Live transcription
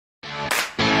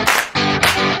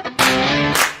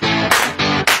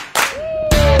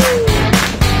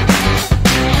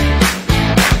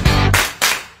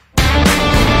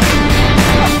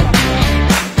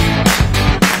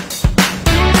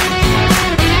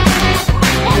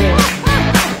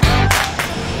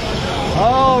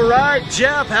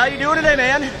Jeff. How you doing today,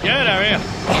 man? Good, how are you?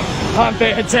 I'm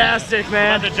fantastic,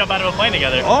 man. We're about to jump out of a plane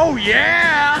together. Oh,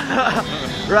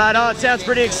 yeah! Right on, sounds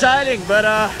pretty exciting, but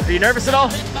are you nervous at all?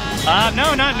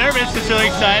 No, not nervous, just really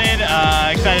excited.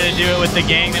 Excited to do it with the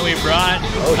gang that we brought.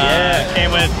 Oh, yeah.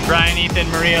 Came with Brian,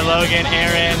 Ethan, Maria, Logan,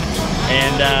 Aaron,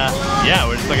 and yeah,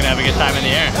 we're just looking to have a good time in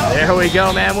the air. There we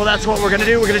go, man. Well, that's what we're gonna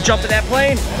do. We're gonna jump in that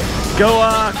plane, go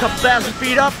a couple thousand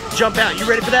feet up, jump out. You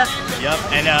ready for that? Yep,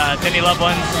 and to any loved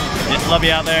ones, just love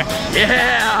you out there.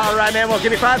 Yeah, all right, man. Well,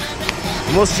 give me 5,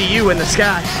 and we'll see you in the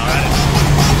sky. All right.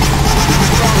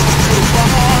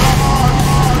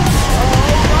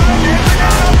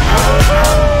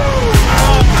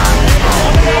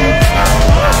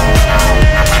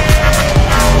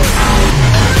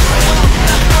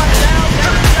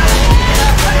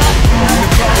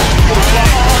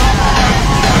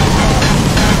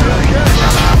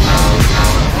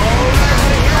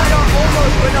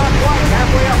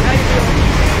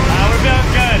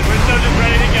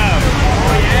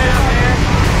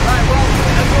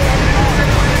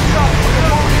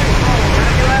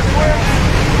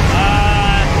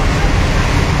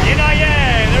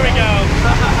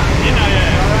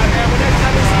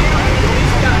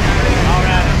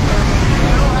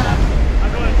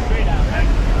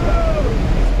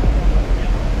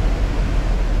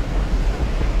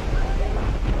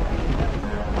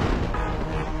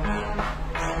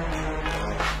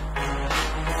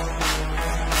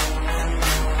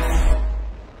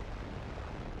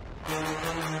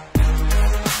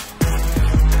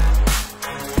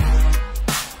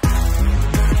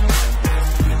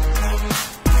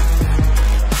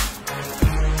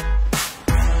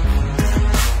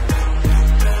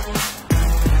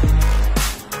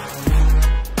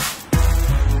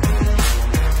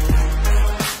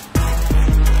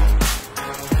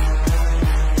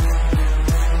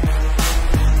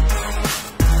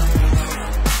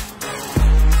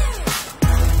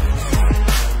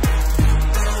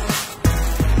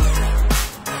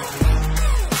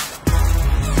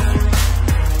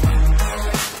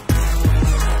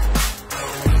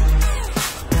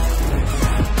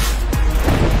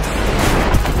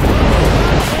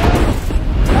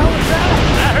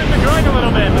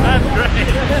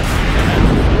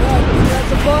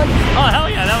 Oh, hell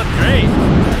yeah, that was great.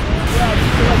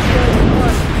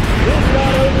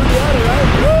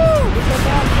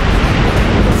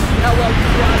 How well you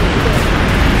fly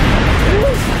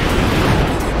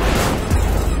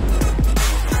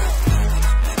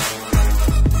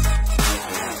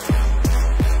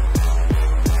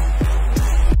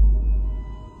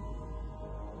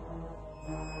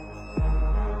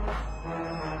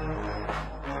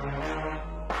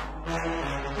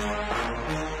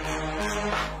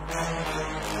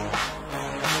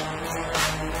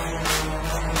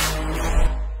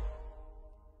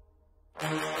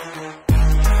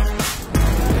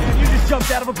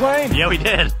jumped out of a plane? Yeah, we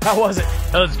did. How was it?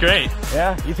 That was great.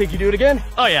 Yeah? You think you do it again?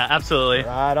 Oh yeah, absolutely.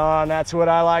 Right on. That's what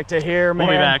I like to hear, man.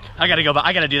 We'll be back. I gotta go, but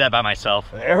I gotta do that by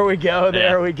myself. There we go.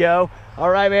 There we go. All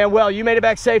right, man. Well, you made it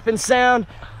back safe and sound.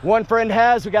 One friend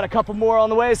has. We got a couple more on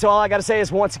the way. So all I got to say is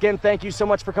once again, thank you so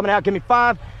much for coming out. Give me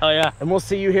 5. Oh yeah. And we'll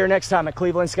see you here next time at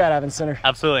Cleveland Skydiving Center.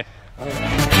 Absolutely. All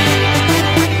right.